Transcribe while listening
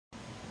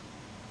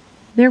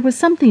There was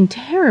something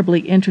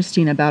terribly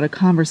interesting about a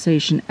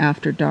conversation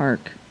after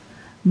dark.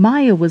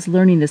 Maya was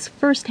learning this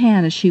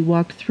firsthand as she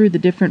walked through the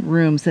different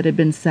rooms that had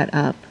been set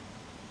up.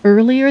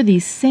 Earlier,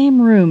 these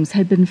same rooms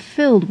had been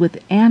filled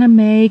with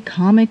anime,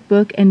 comic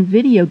book, and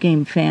video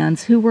game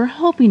fans who were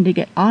hoping to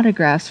get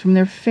autographs from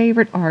their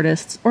favorite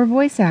artists or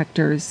voice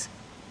actors.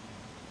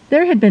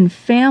 There had been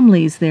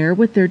families there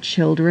with their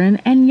children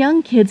and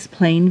young kids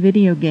playing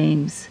video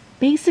games.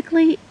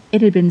 Basically,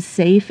 it had been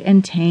safe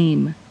and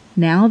tame.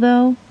 Now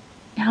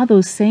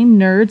those same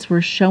nerds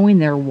were showing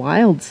their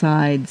wild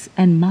sides,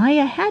 and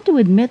Maya had to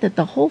admit that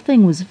the whole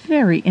thing was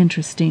very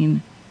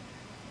interesting.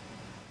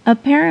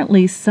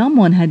 Apparently,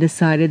 someone had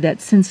decided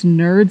that since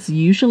nerds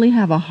usually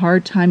have a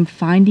hard time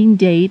finding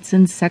dates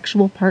and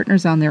sexual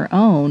partners on their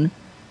own,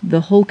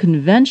 the whole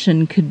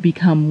convention could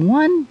become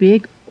one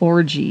big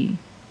orgy.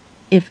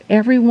 If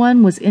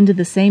everyone was into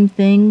the same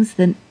things,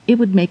 then it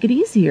would make it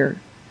easier.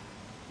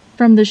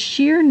 From the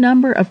sheer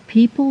number of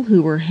people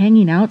who were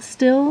hanging out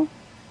still,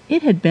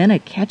 it had been a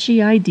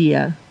catchy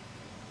idea.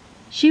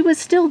 She was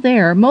still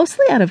there,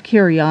 mostly out of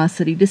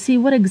curiosity to see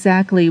what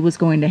exactly was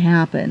going to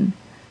happen.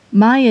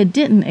 Maya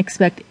didn't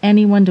expect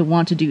anyone to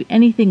want to do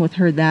anything with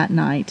her that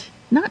night,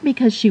 not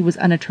because she was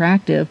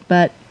unattractive,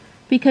 but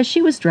because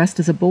she was dressed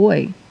as a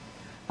boy.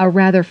 A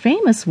rather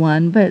famous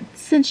one, but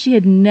since she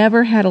had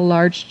never had a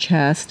large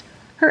chest,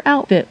 her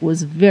outfit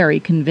was very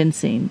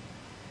convincing.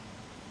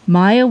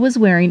 Maya was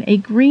wearing a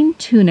green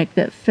tunic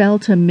that fell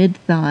to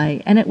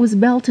mid-thigh, and it was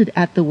belted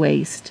at the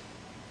waist.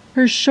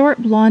 Her short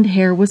blonde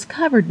hair was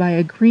covered by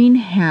a green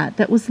hat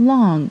that was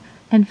long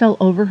and fell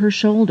over her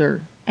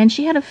shoulder, and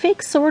she had a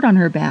fake sword on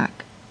her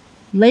back.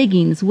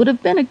 Leggings would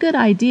have been a good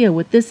idea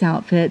with this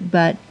outfit,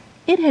 but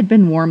it had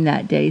been warm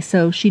that day,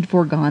 so she'd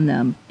foregone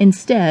them,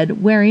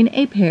 instead wearing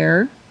a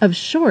pair of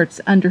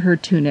shorts under her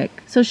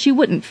tunic so she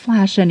wouldn't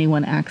flash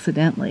anyone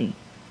accidentally.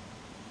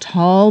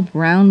 Tall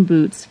brown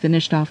boots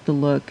finished off the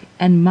look,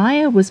 and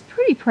Maya was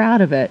pretty proud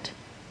of it.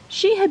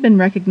 She had been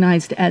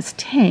recognized as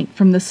Tank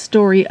from the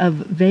Story of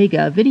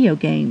Vega video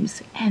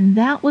games, and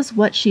that was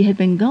what she had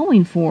been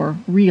going for,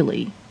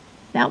 really.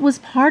 That was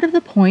part of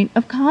the point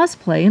of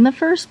cosplay in the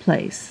first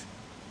place.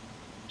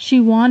 She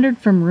wandered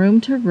from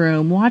room to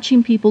room,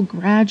 watching people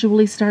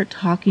gradually start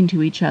talking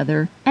to each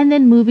other, and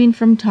then moving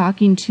from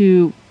talking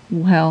to,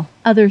 well,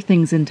 other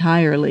things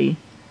entirely.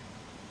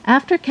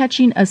 After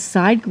catching a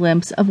side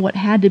glimpse of what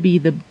had to be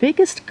the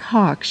biggest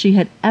cock she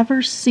had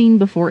ever seen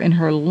before in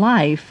her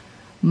life,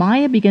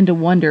 Maya began to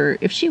wonder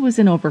if she was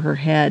in over her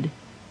head.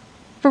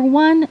 For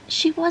one,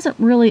 she wasn't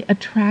really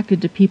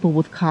attracted to people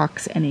with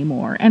cocks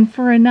anymore, and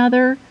for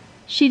another,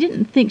 she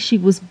didn't think she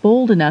was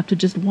bold enough to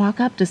just walk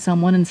up to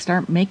someone and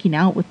start making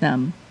out with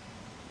them.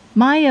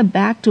 Maya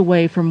backed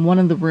away from one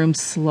of the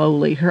rooms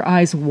slowly, her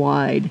eyes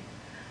wide.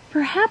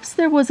 Perhaps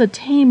there was a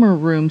tamer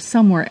room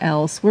somewhere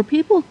else where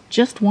people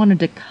just wanted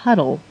to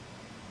cuddle.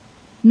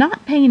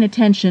 Not paying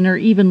attention or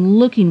even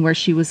looking where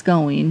she was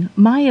going,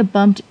 Maya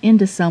bumped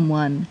into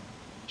someone.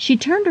 She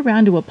turned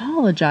around to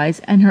apologize,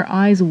 and her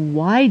eyes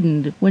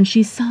widened when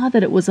she saw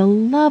that it was a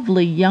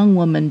lovely young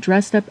woman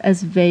dressed up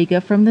as Vega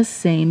from the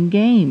same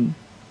game.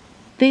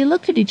 They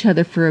looked at each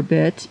other for a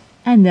bit,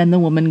 and then the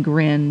woman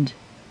grinned.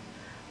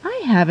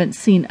 "I haven't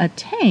seen a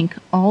Tank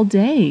all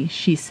day,"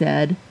 she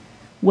said.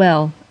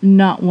 "Well,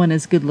 not one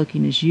as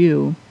good-looking as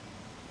you."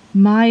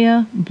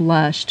 Maya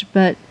blushed,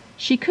 but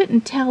she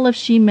couldn't tell if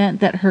she meant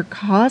that her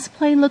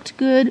cosplay looked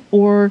good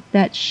or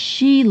that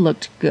she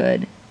looked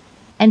good,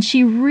 and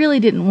she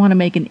really didn't want to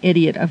make an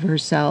idiot of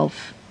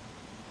herself.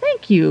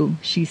 "Thank you,"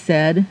 she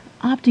said,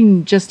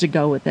 opting just to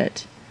go with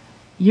it.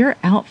 "Your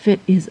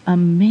outfit is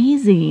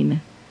amazing."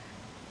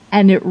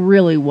 And it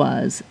really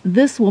was.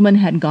 This woman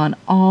had gone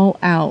all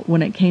out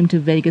when it came to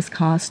Vega's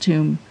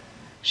costume.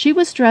 She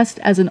was dressed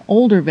as an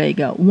older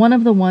Vega, one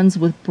of the ones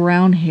with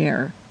brown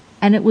hair,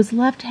 and it was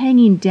left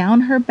hanging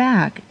down her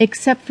back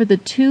except for the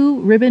 2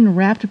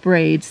 ribbon-wrapped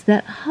braids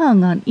that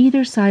hung on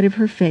either side of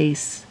her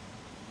face.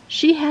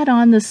 She had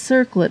on the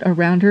circlet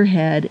around her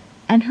head,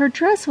 and her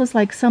dress was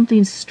like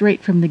something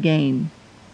straight from the game.